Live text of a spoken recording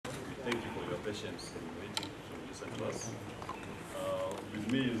patience in waiting to listen to us.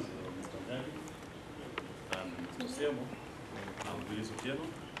 With me is Mr. Mutembei and Mr. Siemo. I'm Willis Otieno.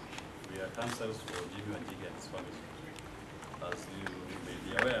 We are counsels for Jimmi, Wanjigi and his family. As you may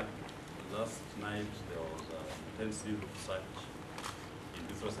be aware, last night there was an intensive search in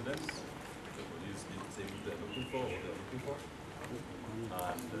this residence. The police did say what they're looking for,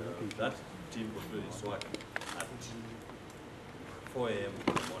 and that team was really SWAT at 4 a.m.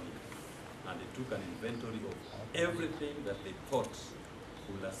 in the morning, and they took an inventory of everything that they thought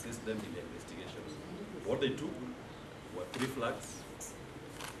will assist them in their investigations. What they took were 3 flags,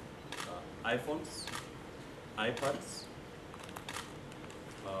 iPhones, iPads,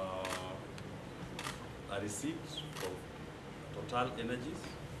 a receipt from Total Energies.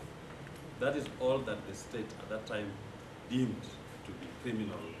 That is all that the state at that time deemed to be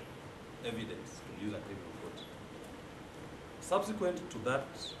criminal evidence to use a criminal court. Subsequent to that,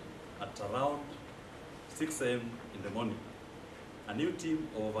 at around 6 a.m. in the morning, a new team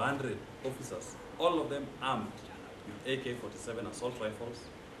of over 100 officers, all of them armed with AK-47 assault rifles,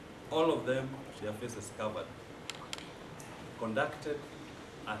 all of them, their faces covered, conducted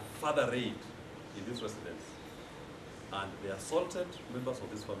a further raid in this residence. And they assaulted members of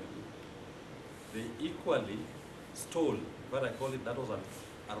this family. They equally stole, what I call it, that was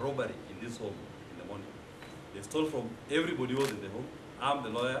a robbery in this home in the morning. They stole from everybody who was in the home. I'm the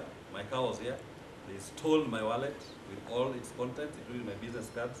lawyer, my car was here. They stole my wallet with all its contents, including my business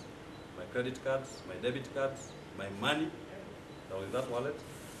cards, my credit cards, my debit cards, my money that was in that wallet.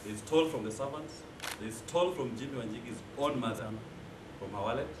 They stole from the servants. They stole from Jimmi Wanjigi's own mother from her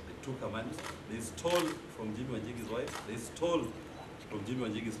wallet. They took her money. They stole from Jimmi Wanjigi's wife. They stole from Jimmi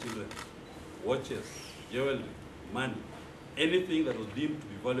Wanjigi's children. Watches, jewelry, money, anything that was deemed to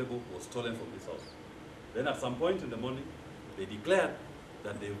be valuable was stolen from this house. Then at some point in the morning, they declared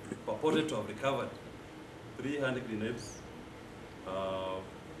that they purported to have recovered 3 hand grenades,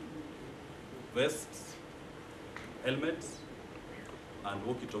 vests, helmets, and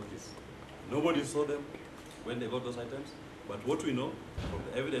walkie-talkies. Nobody saw them when they got those items, but what we know from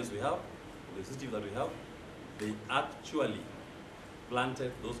the evidence we have, from the CCTV that we have, they actually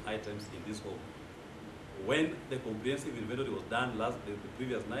planted those items in this home. When the comprehensive inventory was done the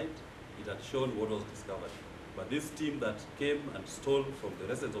previous night, it had shown what was discovered. But this team that came and stole from the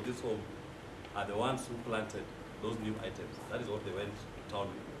residents of this home are the ones who planted those new items. That is what they went to town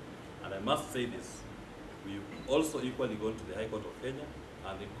with. And I must say this, we've also equally gone to the High Court of Kenya,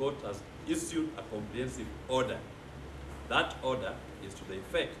 and the court has issued a comprehensive order. That order is to the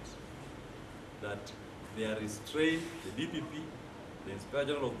effect that they are restrained, the DPP, the Inspector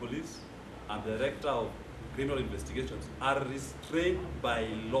General of Police, and the Director of Criminal Investigations are restrained by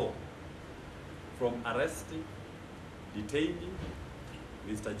law from arresting, detaining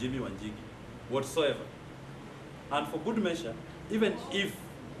Mr. Jimmi Wanjigi whatsoever. And for good measure, even if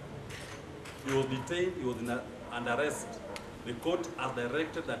he was detained, he was under arrest, the court has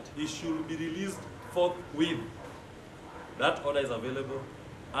directed that he should be released forthwith. That order is available,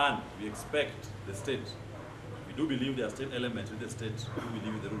 and we expect the state, we do believe there are state elements in the state who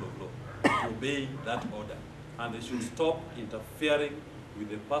believe in the rule of law, to obey that order. And they should stop interfering with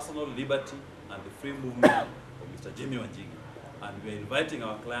the personal liberty and the free movement of Mr. Jimmi Wanjigi. And we are inviting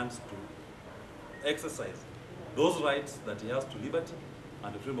our clients to exercise those rights that he has to liberty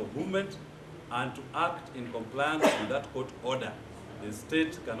and the freedom of movement, and to act in compliance with that court order. The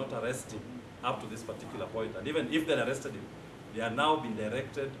state cannot arrest him up to this particular point. And even if they arrested him, they are now being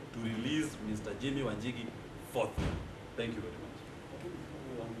directed to release Mr. Jimmi Wanjigi forthwith. Thank you very much.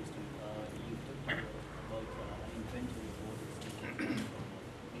 One question. You talked about inventory of what is taken from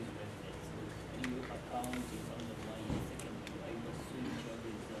these residents. Can you account in terms of why secondly, are you pursuing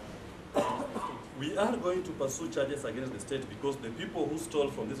charges against the state? We are going to pursue charges against the state because the people who stole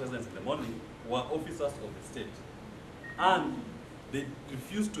from this residence in the morning were officers of the state. And they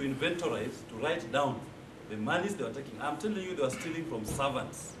refused to inventorize, to write down the monies they were taking. I'm telling you, they were stealing from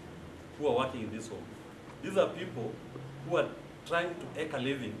servants who are working in this home. These are people who are trying to eke a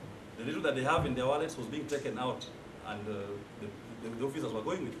living. The little that they have in their wallets was being taken out, and the officers were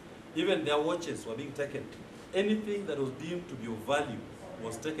going with. Even their watches were being taken. Anything that was deemed to be of value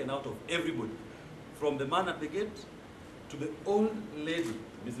was taken out of everybody. From the man at the gate to the old lady,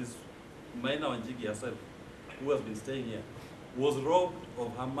 Mrs. Wanjigi herself, who has been staying here, was robbed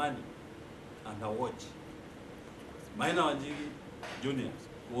of her money and her watch. Wanjigi Jr.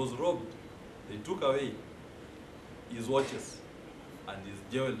 was robbed. They took away his watches and his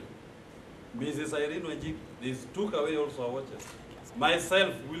jewelry. Mrs. Wanjigi, they took away also her watches.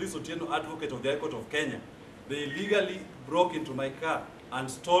 Myself, Willis Otieno, advocate of the High Court of Kenya, they illegally broke into my car and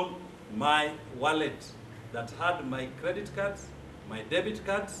stole my wallet that had my credit cards, my debit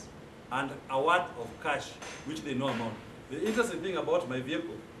cards, and a worth of cash, which they know amount. The interesting thing about my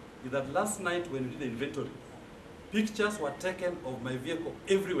vehicle is that last night when we did the inventory, pictures were taken of my vehicle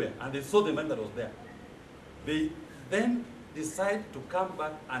everywhere, and they saw the money that was there. They then decide to come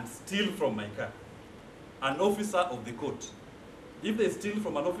back and steal from my car, an officer of the court. If they steal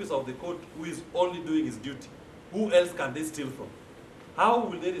from an officer of the court who is only doing his duty, who else can they steal from? How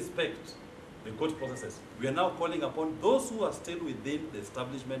will they respect the court processes? We are now calling upon those who are still within the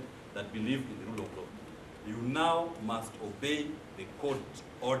establishment that believe in the rule of law. You now must obey the court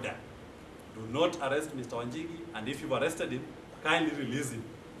order. Do not arrest Mr. Wanjigi, and if you've arrested him, kindly release him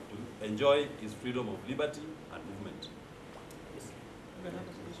to enjoy his freedom of liberty and movement.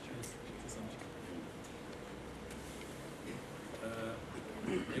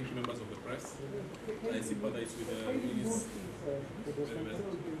 Thank you, members of the press. I sympathize with the release.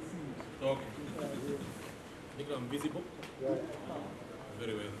 Okay. I think I'm visible.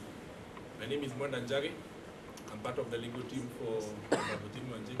 Very well. My name is Wanjigi. I'm part of the legal team for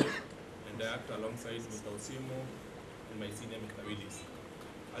Jimmi Wanjigi, and I act alongside Mr. Osimo and my senior Mr. Willis.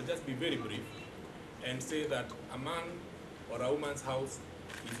 I'll just be very brief and say that a man or a woman's house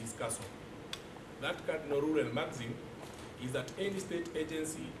is his castle. That cardinal rule and maxim is that any state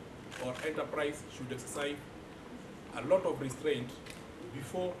agency or enterprise should exercise a lot of restraint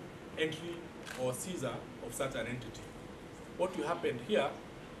before entry or seizure of such an entity. What happened here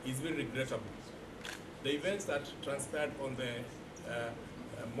is very regrettable. The events that transpired on the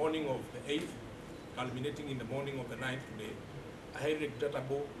morning of the 8th, culminating in the morning of the 9th today, are highly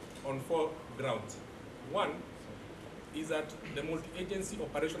regrettable on 4 grounds. One is that the multi-agency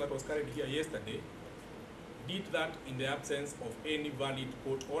operation that was carried here yesterday did that in the absence of any valid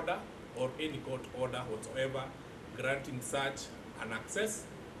court order or any court order whatsoever granting such an access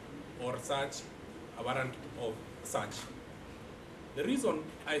or such a warrant of search. The reason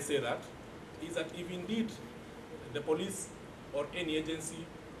I say that is that if indeed the police or any agency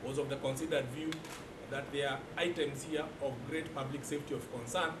was of the considered view that there are items here of great public safety of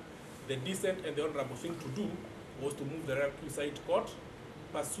concern, the decent and the honorable thing to do was to move the requisite court,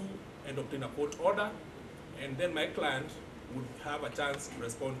 pursue and obtain a court order, and then my client would have a chance to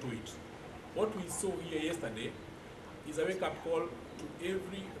respond to it. What we saw here yesterday is a wake-up call to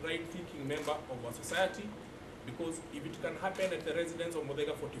every right-thinking member of our society, because if it can happen at the residence of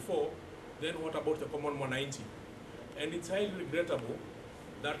Modega 44, then what about the common mwananchi? And it's highly regrettable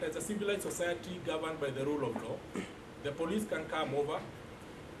that as a civilized society governed by the rule of law, the police can come over,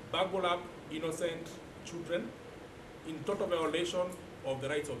 bungle up innocent children in total violation of the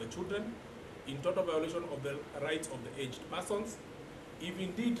rights of the children, in total violation of the rights of the aged persons. If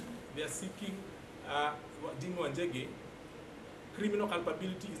indeed they are seeking Jimmi Wanjigi, criminal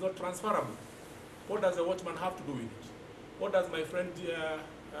culpability is not transferable. What does the watchman have to do with it? What does my friend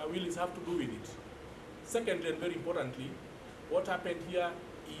Willis have to do with it? Secondly, and very importantly, what happened here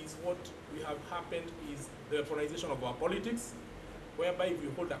is what we have happened is the weaponization of our politics, whereby if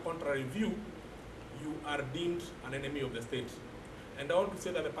you hold a contrary view, you are deemed an enemy of the state. And I want to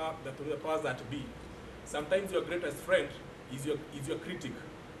say that to the powers that be, sometimes your greatest friend is your critic,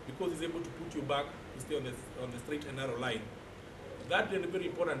 because he's able to put you back to stay on the straight and narrow line. That, and very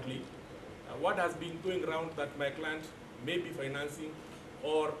importantly, what has been going around that my client may be financing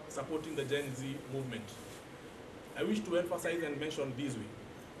or supporting the Gen Z movement. I wish to emphasize and mention this way.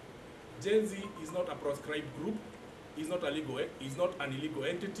 Gen Z is not a proscribed group, is not an illegal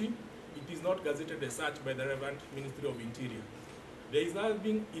entity, it is not gazetted as such by the relevant Ministry of Interior. There is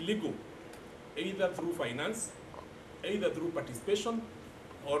nothing illegal, either through finance, either through participation,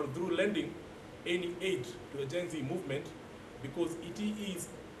 or through lending any aid to the Gen Z movement, because it is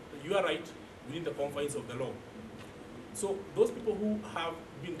your right within the confines of the law. So those people who have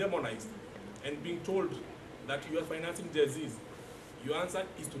been demonized and being told that you are financing Gen Zs, your answer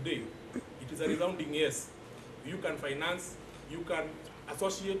is today. It is a resounding yes. You can finance, you can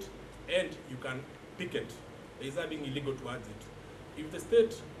associate, and you can picket. There is nothing illegal towards it. If the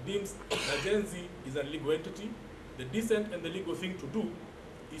state deems that Gen Z is an illegal entity, the decent and the legal thing to do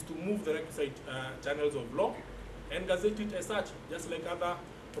is to move the requisite channels of law and gazette it as such, just like other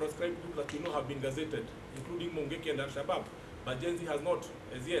proscribed groups that you know have been gazetted, including Mungeki and Al-Shabaab, but Gen Z has not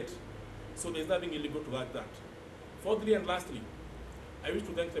as yet. So there's nothing illegal to add that. Fourthly and lastly, I wish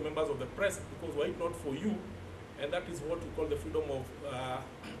to thank the members of the press, because were it not for you, and that is what we call the freedom of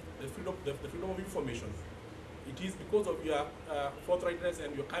freedom of information. It is because of your forthrightness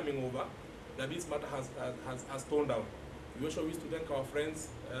and your coming over that this matter has toned down. We also wish to thank our friends,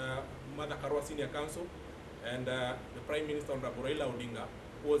 Mother Karua Senior Council, and the Prime Minister Raila Odinga,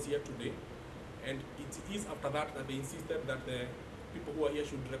 was here today, and it is after that that they insisted that the people who are here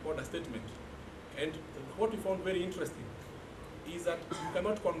should record a statement. And what we found very interesting is that you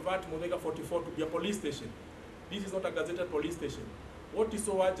cannot convert Muthaiga 44 to be a police station. This is not a gazetted police station. What is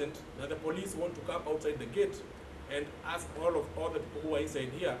so urgent that the police want to come outside the gate and ask all the people who are inside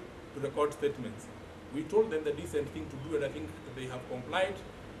here to record statements? We told them the decent thing to do, and I think they have complied,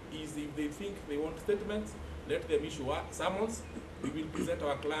 is if they think they want statements, let them issue summons. We will present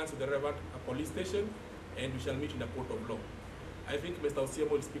our clients to the relevant police station, and we shall meet in the court of law. I think Mr.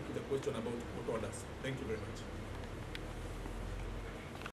 Osiemo will speak to the question about court orders. Thank you very much.